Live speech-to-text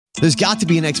There's got to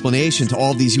be an explanation to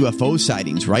all of these UFO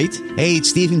sightings, right? Hey,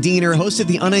 it's Stephen Diener, host of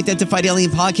the Unidentified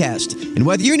Alien Podcast. And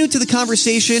whether you're new to the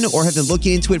conversation or have been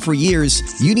looking into it for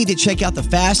years, you need to check out the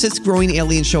fastest growing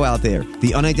alien show out there,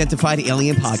 the Unidentified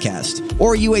Alien Podcast,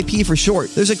 or UAP for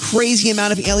short. There's a crazy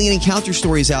amount of alien encounter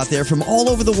stories out there from all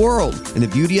over the world. And the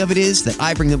beauty of it is that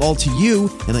I bring them all to you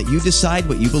and let you decide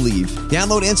what you believe.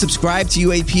 Download and subscribe to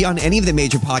UAP on any of the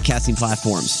major podcasting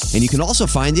platforms. And you can also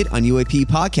find it on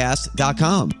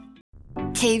UAPpodcast.com.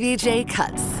 KVJ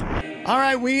Cuts. All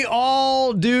right, we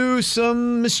all do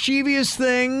some mischievous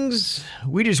things.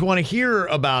 We just want to hear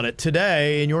about it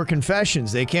today in your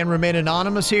confessions. They can remain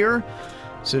anonymous here.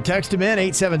 So text them in,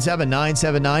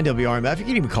 877-979-WRMF. You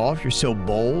can even call if you're so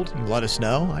bold. You let us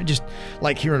know. I just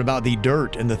like hearing about the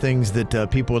dirt and the things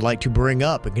that people would like to bring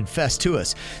up and confess to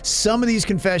us. Some of these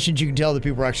confessions, you can tell that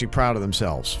people are actually proud of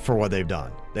themselves for what they've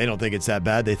done. They don't think it's that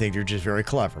bad. They think they're just very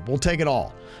clever. We'll take it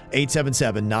all.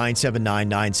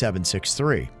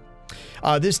 877-979-9763.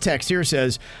 This text here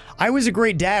says, I was a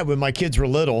great dad when my kids were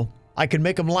little. I could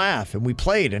make them laugh, and we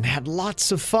played and had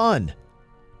lots of fun.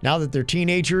 Now that they're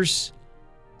teenagers,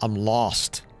 I'm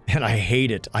lost, and I hate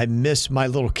it. I miss my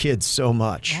little kids so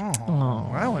much. Oh,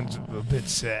 that one's a bit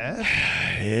sad.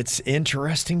 It's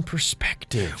interesting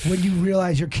perspective. When you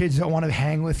realize your kids don't want to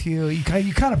hang with you, you kind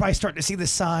of probably start to see the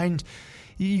signs.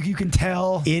 You can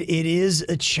tell. It is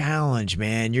a challenge,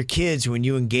 man. Your kids, when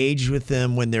you engage with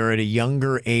them when they're at a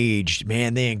younger age,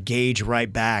 man, they engage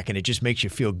right back, and it just makes you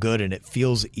feel good, and it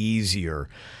feels easier.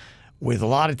 With a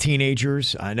lot of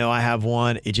teenagers, I know I have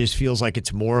one, it just feels like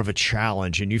it's more of a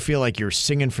challenge, and you feel like you're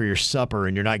singing for your supper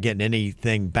and you're not getting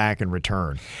anything back in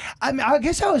return. I mean, I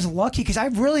guess I was lucky because I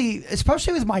really,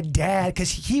 especially with my dad,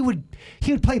 because he would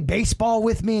play baseball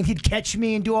with me and he'd catch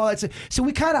me and do all that stuff. So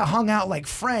we kind of hung out like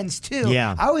friends too.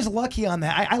 Yeah. I was lucky on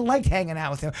that. I liked hanging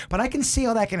out with him, but I can see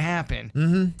how that can happen.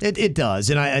 Mm-hmm. It does,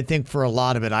 and I think for a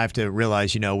lot of it, I have to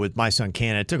realize, with my son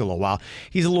Cannon, it took a little while.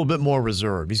 He's a little bit more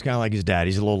reserved. He's kind of like his dad.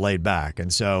 He's a little laid back.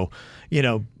 And so,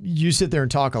 you sit there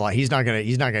and talk a lot. He's not gonna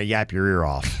yap your ear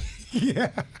off. Yeah.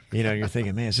 You're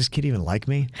thinking, man, does this kid even like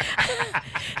me?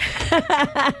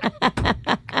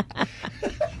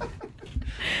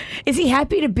 Is he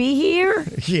happy to be here?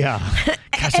 Yeah.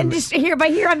 Gosh, and just here, by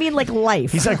here I mean like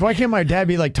life. He's like, why can't my dad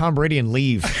be like Tom Brady and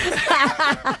leave?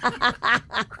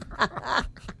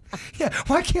 Yeah,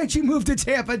 why can't you move to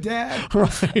Tampa, Dad?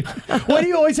 Right. Why do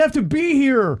you always have to be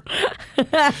here?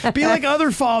 Be like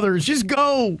other fathers. Just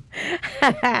go.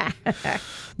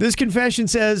 This confession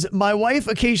says, my wife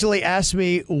occasionally asks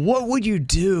me, what would you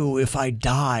do if I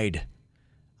died?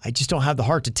 I just don't have the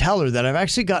heart to tell her that I've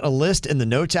actually got a list in the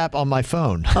Notes app on my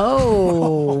phone.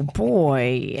 Oh,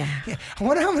 boy. Yeah, I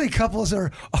wonder how many couples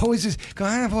are always just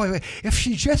going, oh, boy, if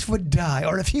she just would die,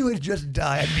 or if he would just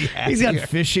die, I'd be happy. He's got a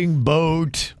fishing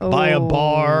boat, by a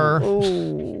bar.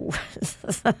 Oh.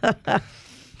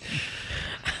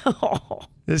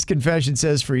 This confession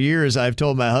says, for years I've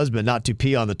told my husband not to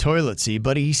pee on the toilet seat,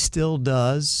 but he still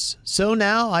does. So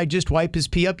now I just wipe his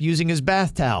pee up using his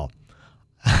bath towel.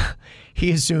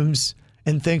 He assumes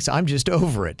and thinks I'm just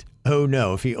over it. Oh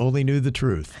no, if he only knew the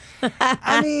truth.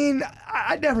 I mean,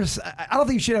 I don't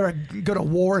think you should ever go to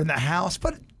war in the house,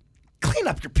 but clean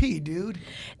up your pee, dude.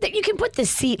 You can put the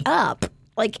seat up.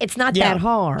 Like, it's not that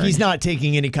hard. He's not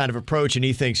taking any kind of approach, and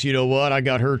he thinks, you know what, I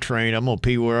got her trained. I'm going to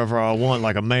pee wherever I want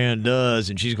like a man does,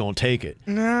 and she's going to take it.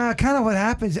 Nah, kind of what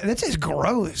happens. That's just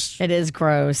gross. It is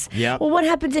gross. Yeah. Well, what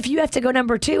happens if you have to go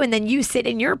number 2 and then you sit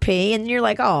in your pee and you're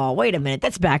like, oh, wait a minute,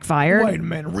 that's backfired. Wait a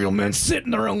minute, real men sit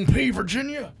in their own pee,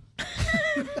 Virginia.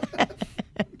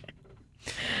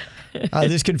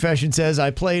 This confession says,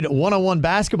 I played one-on-one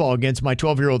basketball against my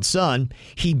 12-year-old son.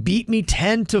 He beat me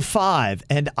 10-5,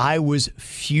 and I was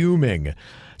fuming.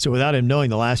 So without him knowing,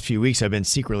 the last few weeks I've been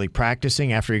secretly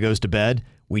practicing after he goes to bed.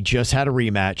 We just had a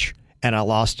rematch, and I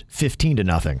lost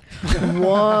 15-0.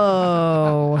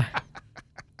 Whoa.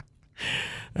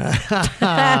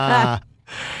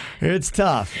 It's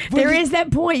tough. There is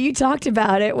that point. You talked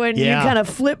about it when you kind of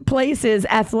flip places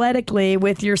athletically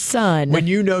with your son. When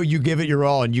you know you give it your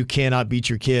all and you cannot beat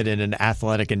your kid in an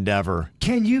athletic endeavor.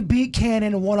 Can you beat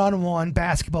Cannon one-on-one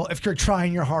basketball if you're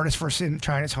trying your hardest versus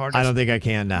trying his hardest? I don't think I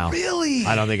can now. Really?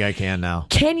 I don't think I can now.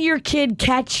 Can your kid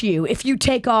catch you if you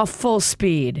take off full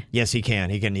speed? Yes, he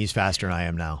can. He's faster than I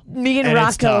am now. Me and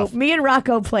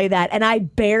Rocco play that, and I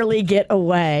barely get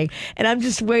away. And I'm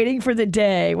just waiting for the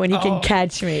day when he can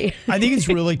catch me. day. I think it's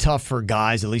really tough for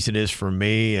guys, at least it is for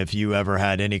me, if you ever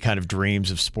had any kind of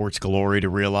dreams of sports glory, to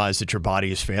realize that your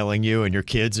body is failing you and your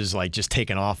kids is like just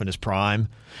taking off in his prime.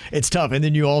 It's tough. And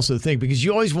then you also think, because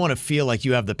you always want to feel like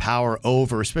you have the power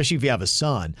over, especially if you have a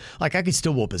son. Like, I could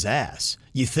still whoop his ass.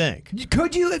 You think?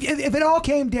 Could you, if it all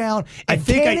came down, if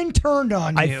Cannon turned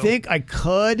on you? I think I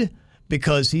could,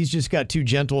 because he's just got too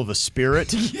gentle of a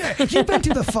spirit. Yeah, you've been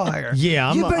to the fire.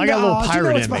 Yeah, I got a little pirate you know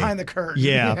in what's me. behind the curtain.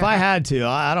 Yeah, if I had to,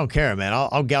 I don't care, man.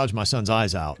 I'll gouge my son's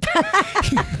eyes out.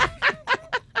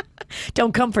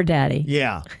 Don't come for daddy.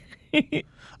 Yeah.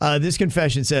 This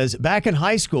confession says, back in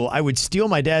high school, I would steal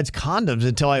my dad's condoms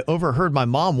until I overheard my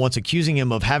mom once accusing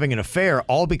him of having an affair,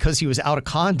 all because he was out of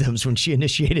condoms when she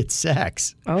initiated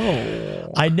sex.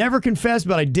 Oh. I never confessed,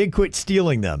 but I did quit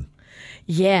stealing them.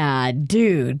 Yeah,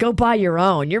 dude, go buy your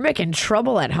own. You're making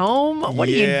trouble at home? What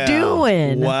are you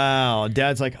doing? Wow.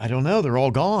 Dad's like, I don't know. They're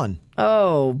all gone.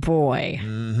 Oh, boy.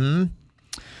 Mm-hmm.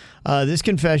 This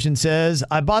confession says,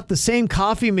 I bought the same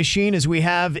coffee machine as we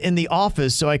have in the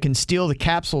office so I can steal the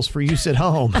capsules for use at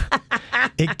home.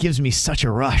 It gives me such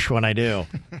a rush when I do.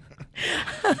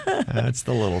 That's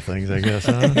the little things, I guess,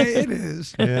 huh? It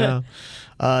is. Yeah.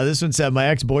 This one said, my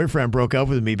ex-boyfriend broke up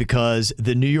with me because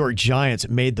the New York Giants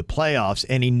made the playoffs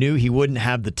and he knew he wouldn't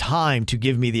have the time to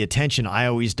give me the attention I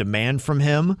always demand from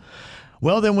him.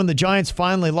 Well, then when the Giants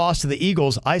finally lost to the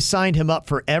Eagles, I signed him up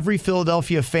for every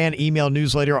Philadelphia fan email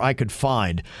newsletter I could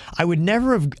find. I would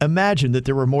never have imagined that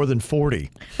there were more than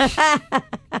 40.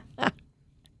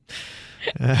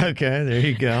 Okay, there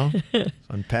you go.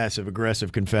 On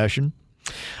passive-aggressive confession.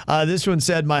 This one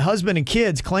said, my husband and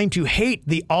kids claim to hate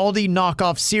the Aldi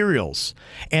knockoff cereals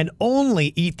and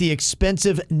only eat the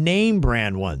expensive name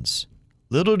brand ones.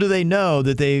 Little do they know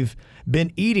that they've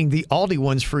been eating the Aldi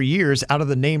ones for years out of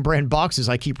the name brand boxes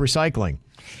I keep recycling.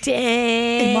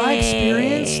 Dang. In my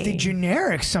experience, the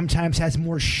generic sometimes has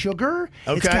more sugar.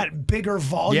 Okay. It's got bigger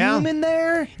volume in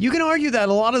there. You can argue that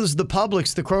a lot of the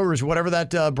Publix, the Krogers, whatever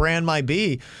that brand might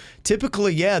be,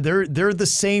 typically, they're the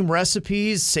same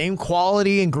recipes, same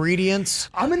quality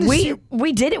ingredients.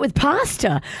 We did it with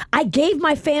pasta. I gave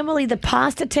my family the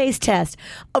pasta taste test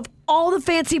of all the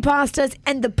fancy pastas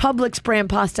and the Publix brand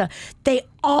pasta. They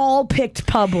all picked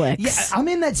Publix. Yeah, I'm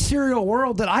in that cereal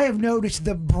world that I have noticed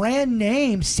the brand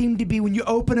names seem to be, when you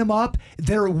open them up,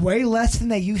 they're way less than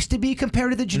they used to be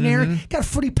compared to the generic. Mm-hmm. Got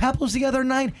Fruity Pebbles the other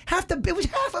night. It was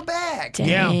half a bag.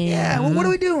 Dang. Yeah. Well, what are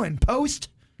we doing? Post?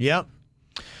 Yep.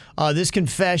 This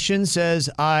confession says,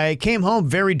 I came home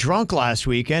very drunk last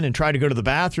weekend and tried to go to the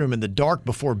bathroom in the dark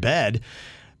before bed.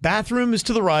 Bathroom is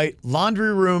to the right,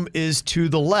 laundry room is to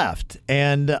the left,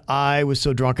 and I was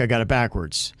so drunk I got it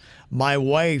backwards. My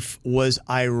wife was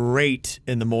irate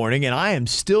in the morning, and I am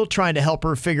still trying to help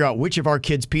her figure out which of our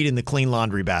kids peed in the clean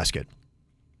laundry basket.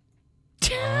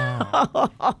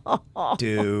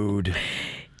 Dude.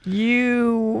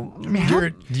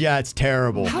 Yeah, it's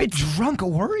terrible. How drunk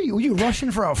were you? Were you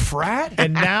rushing for a frat?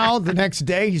 And now the next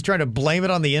day he's trying to blame it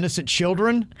on the innocent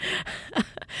children.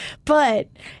 But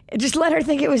just let her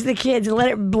think it was the kids and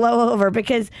let it blow over,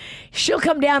 because she'll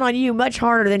come down on you much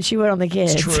harder than she would on the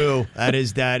kids. It's true.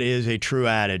 That is a true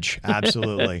adage.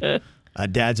 Absolutely.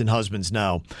 Dads and husbands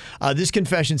know. This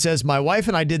confession says, my wife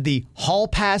and I did the hall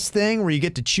pass thing where you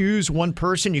get to choose one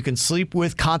person you can sleep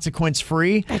with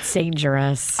consequence-free. That's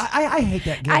dangerous. I hate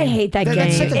that game. I hate that game.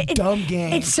 That's such a dumb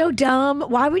game. It's so dumb.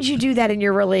 Why would you do that in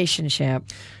your relationship?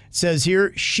 It says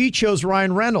here, she chose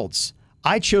Ryan Reynolds.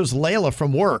 I chose Layla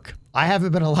from work. I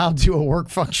haven't been allowed to do a work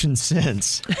function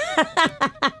since.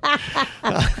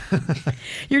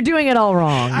 You're doing it all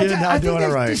wrong. You're not doing it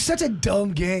right. It's such a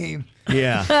dumb game.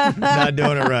 Yeah, not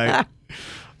doing it right.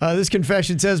 This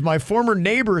confession says, my former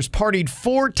neighbors partied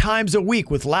 4 times a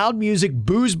week with loud music,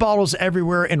 booze bottles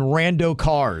everywhere, and rando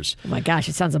cars. Oh my gosh,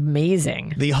 it sounds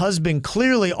amazing. The husband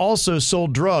clearly also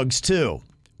sold drugs, too.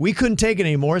 We couldn't take it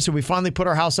anymore, so we finally put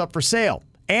our house up for sale.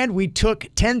 And we took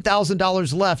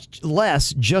 $10,000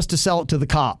 less just to sell it to the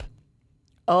cop.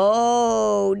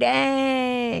 Oh,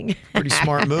 dang. Pretty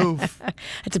smart move.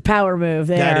 That's a power move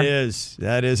there.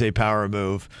 That is a power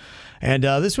move. And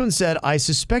this one said, I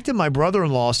suspected my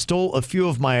brother-in-law stole a few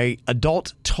of my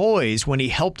adult toys when he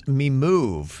helped me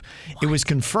move. What? It was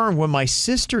confirmed when my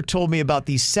sister told me about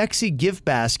the sexy gift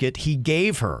basket he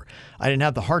gave her. I didn't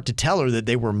have the heart to tell her that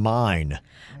they were mine.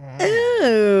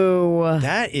 Ooh.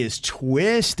 That is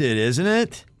twisted, isn't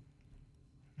it?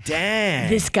 Dang.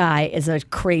 This guy is a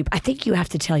creep. I think you have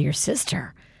to tell your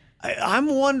sister.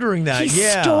 I'm wondering that, He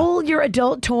stole your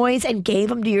adult toys and gave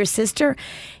them to your sister?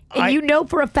 And you know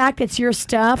for a fact it's your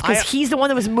stuff because he's the one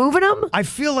that was moving them? I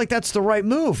feel like that's the right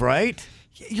move, right?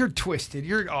 You're twisted.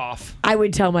 You're off. I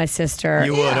would tell my sister.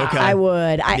 You would, okay. I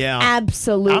would. I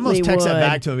absolutely would. I almost text that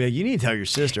back to him. You need to tell your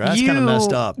sister. That's kind of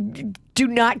messed up. Do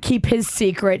not keep his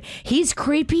secret. He's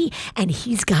creepy, and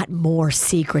he's got more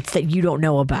secrets that you don't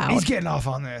know about. He's getting off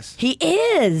on this. He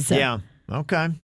is. Yeah. Okay.